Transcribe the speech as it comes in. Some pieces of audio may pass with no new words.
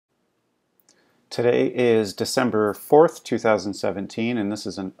Today is December 4th, 2017, and this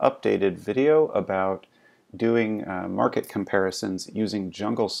is an updated video about doing market comparisons using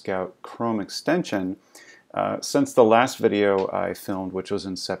Jungle Scout Chrome extension. Since the last video I filmed, which was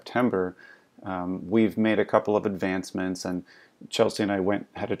in September, we've made a couple of advancements, and Chelsea and I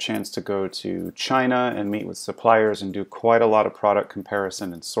had a chance to go to China and meet with suppliers and do quite a lot of product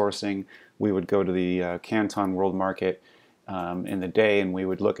comparison and sourcing. We would go to the Canton World Market in the day, and we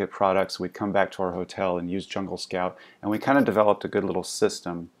would look at products. We'd come back to our hotel and use Jungle Scout, and we kind of developed a good little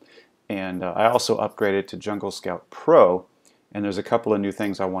system. And I also upgraded to Jungle Scout Pro, and there's a couple of new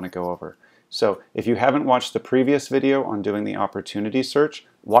things I want to go over. So if you haven't watched the previous video on doing the opportunity search,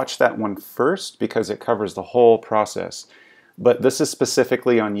 watch that one first because it covers the whole process. But this is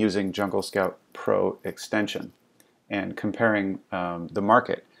specifically on using Jungle Scout Pro extension and comparing the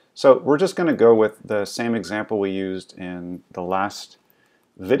market. So we're just going to go with the same example we used in the last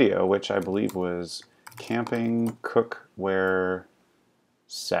video, which I believe was camping cookware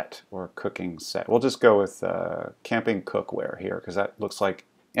set or cooking set. We'll just go with camping cookware here because that looks like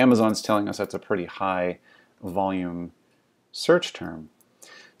Amazon's telling us that's a pretty high volume search term.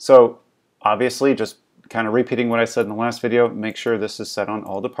 So obviously, just kind of repeating what I said in the last video, make sure this is set on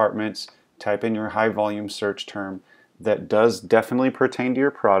all departments. Type in your high volume search term. That does definitely pertain to your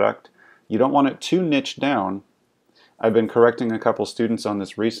product. You don't want it too niched down. I've been correcting a couple students on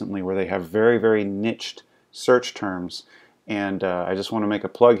this recently where they have very, very niched search terms. And I just want to make a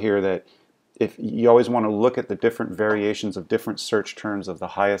plug here that if you always want to look at the different variations of different search terms of the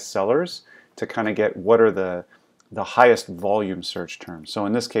highest sellers to kind of get what are the highest volume search terms. So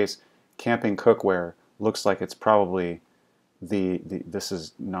in this case, camping cookware looks like it's probably this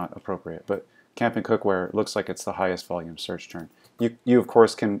is not appropriate, but camping cookware looks like it's the highest volume search term. You of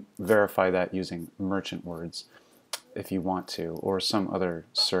course can verify that using merchant words if you want to, or some other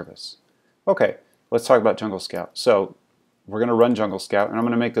service. Okay, let's talk about Jungle Scout. So we're going to run Jungle Scout, and I'm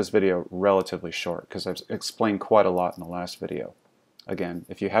going to make this video relatively short because I've explained quite a lot in the last video. Again,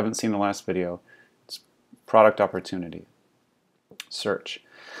 if you haven't seen the last video, it's product opportunity search.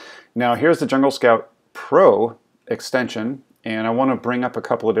 Now here's the Jungle Scout Pro extension, and I want to bring up a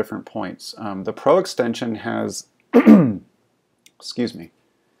couple of different points. The Pro extension has, excuse me,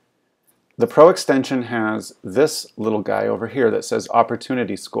 the Pro extension has this little guy over here that says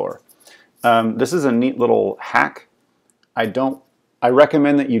Opportunity Score. This is a neat little hack. I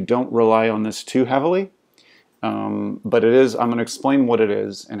recommend that you don't rely on this too heavily, but it is. I'm going to explain what it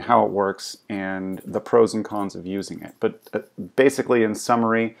is and how it works and the pros and cons of using it. But basically, in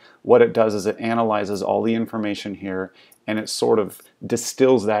summary, what it does is it analyzes all the information here and it sort of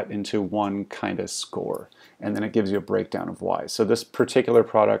distills that into one kind of score, and then it gives you a breakdown of why. So this particular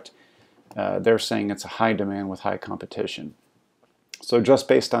product, they're saying it's a high demand with high competition. So just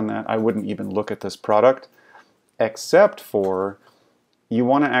based on that, I wouldn't even look at this product, except for you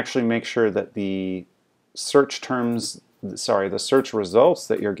want to actually make sure that the search terms, sorry, the search results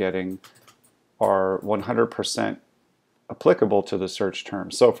that you're getting are 100% applicable to the search term.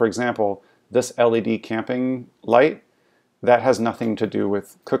 So for example, this LED camping light, that has nothing to do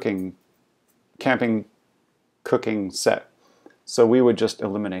with camping cooking set. So we would just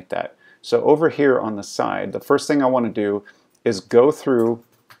eliminate that. So over here on the side, the first thing I want to do is go through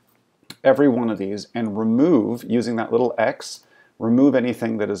every one of these and remove, using that little X, remove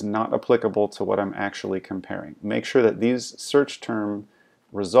anything that is not applicable to what I'm actually comparing. Make sure that these search term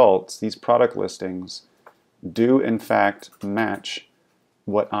results, these product listings, do in fact match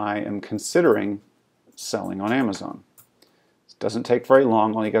what I am considering selling on Amazon. It doesn't take very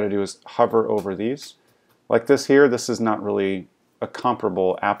long. All you got to do is hover over these. Like this here, this is not really a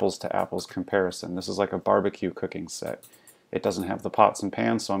comparable apples to apples comparison. This is like a barbecue cooking set. It doesn't have the pots and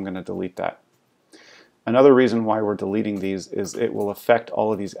pans, so I'm going to delete that. Another reason why we're deleting these is it will affect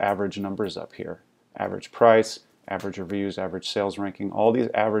all of these average numbers up here. Average price, average reviews, average sales ranking, all these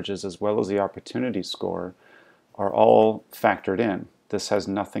averages as well as the opportunity score are all factored in. This has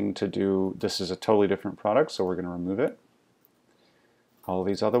nothing to do, this is a totally different product, so we're going to remove it. All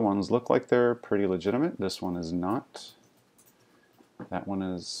these other ones look like they're pretty legitimate. This one is not. That one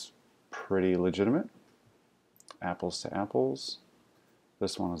is pretty legitimate. Apples to apples.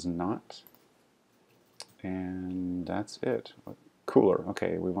 This one is not. And that's it. Cooler.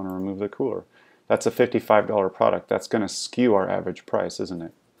 Okay, we want to remove the cooler. That's a $55 product. That's going to skew our average price, isn't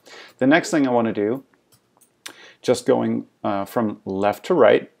it? The next thing I want to do, just going from left to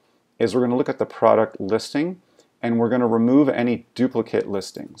right, is we're going to look at the product listing, and we're going to remove any duplicate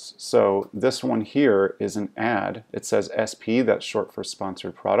listings. So this one here is an ad. It says SP, that's short for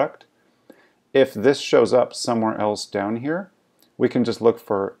sponsored product. If this shows up somewhere else down here, we can just look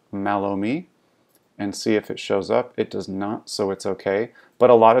for Malo Me, and see if it shows up. It does not, so it's okay.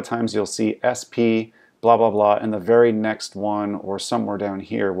 But a lot of times you'll see SP blah blah blah, and the very next one or somewhere down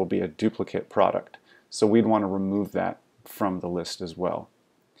here will be a duplicate product. So we'd want to remove that from the list as well.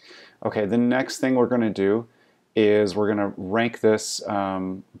 Okay, the next thing we're going to do is we're going to rank this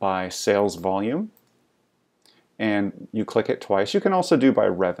by sales volume. And you click it twice. You can also do by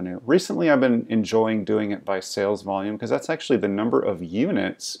revenue. Recently I've been enjoying doing it by sales volume because that's actually the number of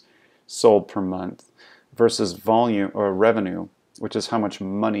units sold per month versus volume or revenue, which is how much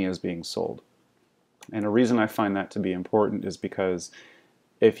money is being sold. And a reason I find that to be important is because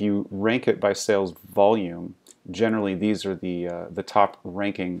if you rank it by sales volume, generally these are the top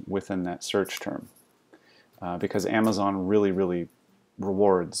ranking within that search term. Because Amazon really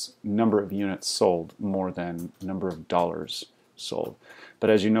rewards number of units sold more than number of dollars sold. But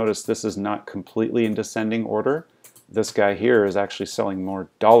as you notice, this is not completely in descending order. This guy here is actually selling more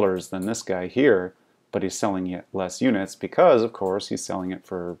dollars than this guy here, but he's selling yet less units because, of course, he's selling it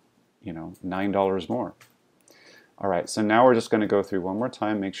for, you know, $9 more. All right, so now we're just going to go through one more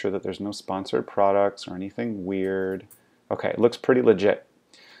time, make sure that there's no sponsored products or anything weird. Okay, it looks pretty legit.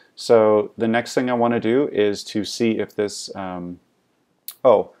 So the next thing I want to do is to see if this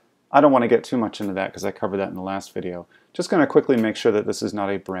oh, I don't want to get too much into that because I covered that in the last video. Just going to quickly make sure that this is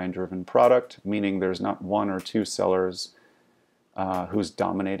not a brand-driven product, meaning there's not one or two sellers who's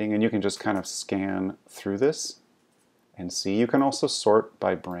dominating, and you can just kind of scan through this and see. You can also sort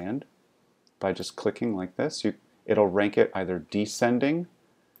by brand by just clicking like this. It'll rank it either descending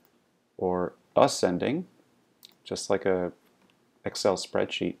or ascending, just like a Excel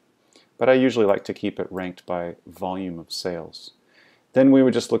spreadsheet. But I usually like to keep it ranked by volume of sales. Then we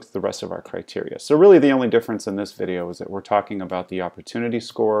would just look at the rest of our criteria. So really the only difference in this video is that we're talking about the opportunity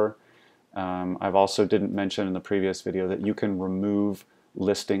score. I've also didn't mention in the previous video that you can remove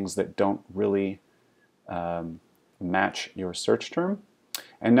listings that don't really match your search term.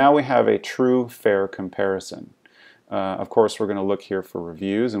 And now we have a true fair comparison. Of course, we're going to look here for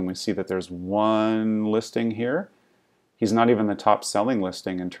reviews, and we see that there's one listing here. He's not even the top selling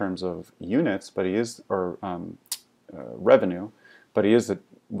listing in terms of units, but he is, or revenue. But he is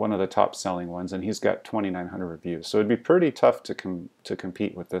one of the top selling ones, and he's got 2,900 reviews. So it'd be pretty tough to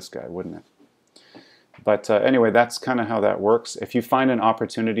compete with this guy, wouldn't it? But anyway, that's kind of how that works. If you find an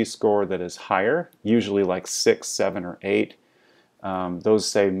opportunity score that is higher, usually like 6, 7, or 8,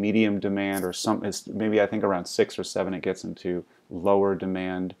 those say medium demand, or maybe I think around 6 or 7 it gets into lower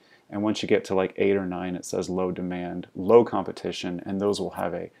demand. And once you get to like 8 or 9, it says low demand, low competition, and those will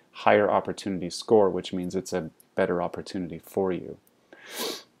have a higher opportunity score, which means it's a better opportunity for you.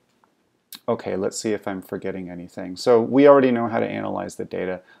 Okay, let's see if I'm forgetting anything. So we already know how to analyze the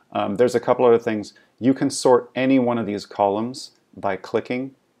data. There's a couple other things. You can sort any one of these columns by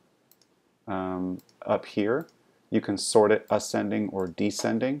clicking up here. You can sort it ascending or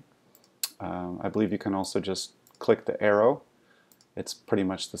descending. I believe you can also just click the arrow. It's pretty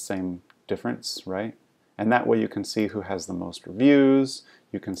much the same difference, right? And that way you can see who has the most reviews,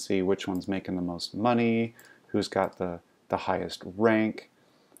 you can see which one's making the most money, who's got the highest rank,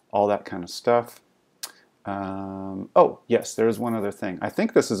 all that kind of stuff. Oh, yes, there's one other thing. I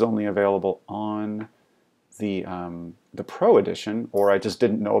think this is only available on the Pro Edition, or I just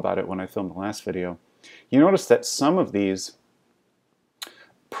didn't know about it when I filmed the last video. You notice that some of these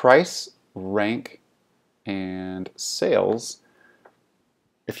price, rank, and sales,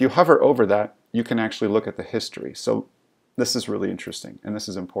 if you hover over that, you can actually look at the history. So this is really interesting, and this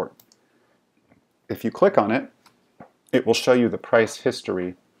is important. If you click on it, it will show you the price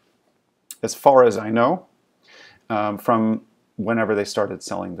history, as far as I know, from whenever they started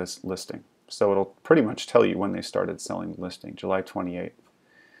selling this listing. So it'll pretty much tell you when they started selling the listing, July 28th.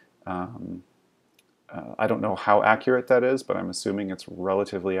 I don't know how accurate that is, but I'm assuming it's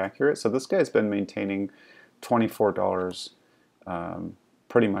relatively accurate. So this guy's been maintaining $24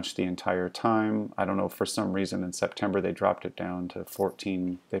 pretty much the entire time. I don't know, for some reason in September they dropped it down to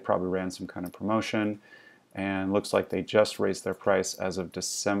 14. They probably ran some kind of promotion, and looks like they just raised their price as of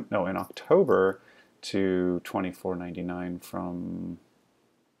in October to $24.99 from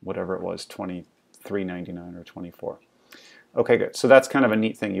whatever it was, $23.99 or $24. Okay, good. So that's kind of a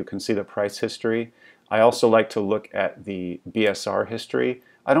neat thing. You can see the price history. I also like to look at the BSR history.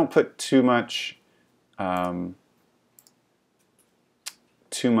 I don't put too much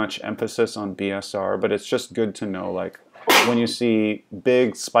emphasis on BSR, but it's just good to know, like, when you see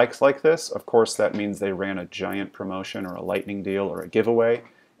big spikes like this, of course that means they ran a giant promotion or a lightning deal or a giveaway,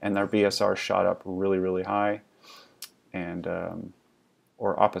 and their BSR shot up really high. And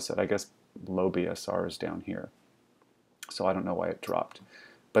or opposite, I guess low BSR is down here. So I don't know why it dropped.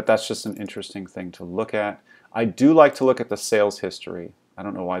 but that's just an interesting thing to look at. I do like to look at the sales history. I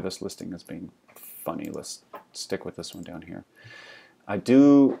don't know why this listing is being funny. Let's stick with this one down here. I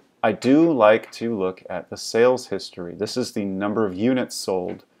do like to look at the sales history. This is the number of units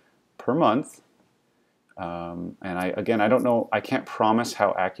sold per month. And again, I don't know, I can't promise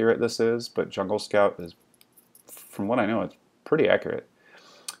how accurate this is, but Jungle Scout is, from what I know, it's pretty accurate.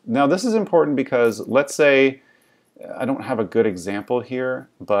 Now this is important because let's say, I don't have a good example here,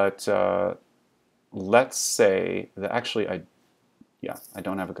 but let's say that actually I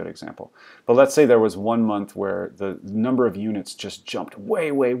don't have a good example. But let's say there was one month where the number of units just jumped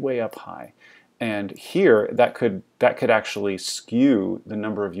way, way, way up high. And here, that could actually skew the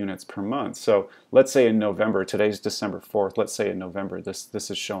number of units per month. So let's say in November, today's December 4th, let's say in November, this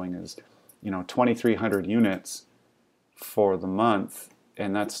is showing as 2,300 units for the month,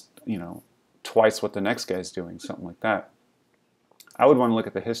 and that's twice what the next guy's doing, something like that. I would want to look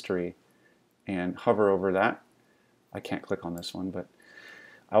at the history and hover over that. I can't click on this one, but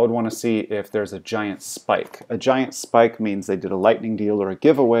I would want to see if there's a giant spike. A giant spike means they did a lightning deal or a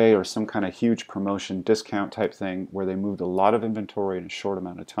giveaway or some kind of huge promotion discount type thing where they moved a lot of inventory in a short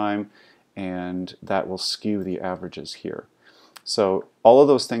amount of time, and that will skew the averages here. So all of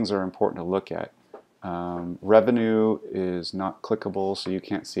those things are important to look at. Revenue is not clickable, so you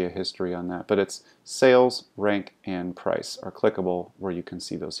can't see a history on that, but it's sales, rank, and price are clickable where you can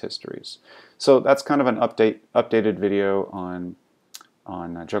see those histories. So that's kind of an updated video on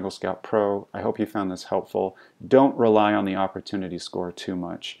Jungle Scout Pro. I hope you found this helpful. Don't rely on the opportunity score too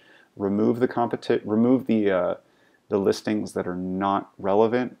much. Remove the listings that are not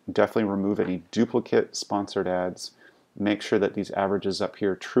relevant. Definitely remove any duplicate sponsored ads. Make sure that these averages up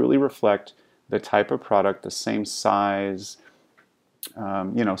here truly reflect the type of product, the same size,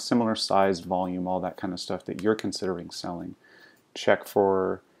 similar size, volume, all that kind of stuff that you're considering selling. Check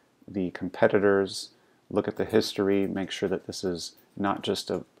for the competitors, look at the history, make sure that this is not just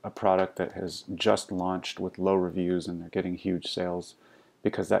a product that has just launched with low reviews and they're getting huge sales,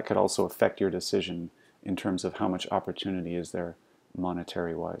 because that could also affect your decision in terms of how much opportunity is there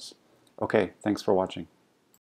monetary-wise. Okay, thanks for watching.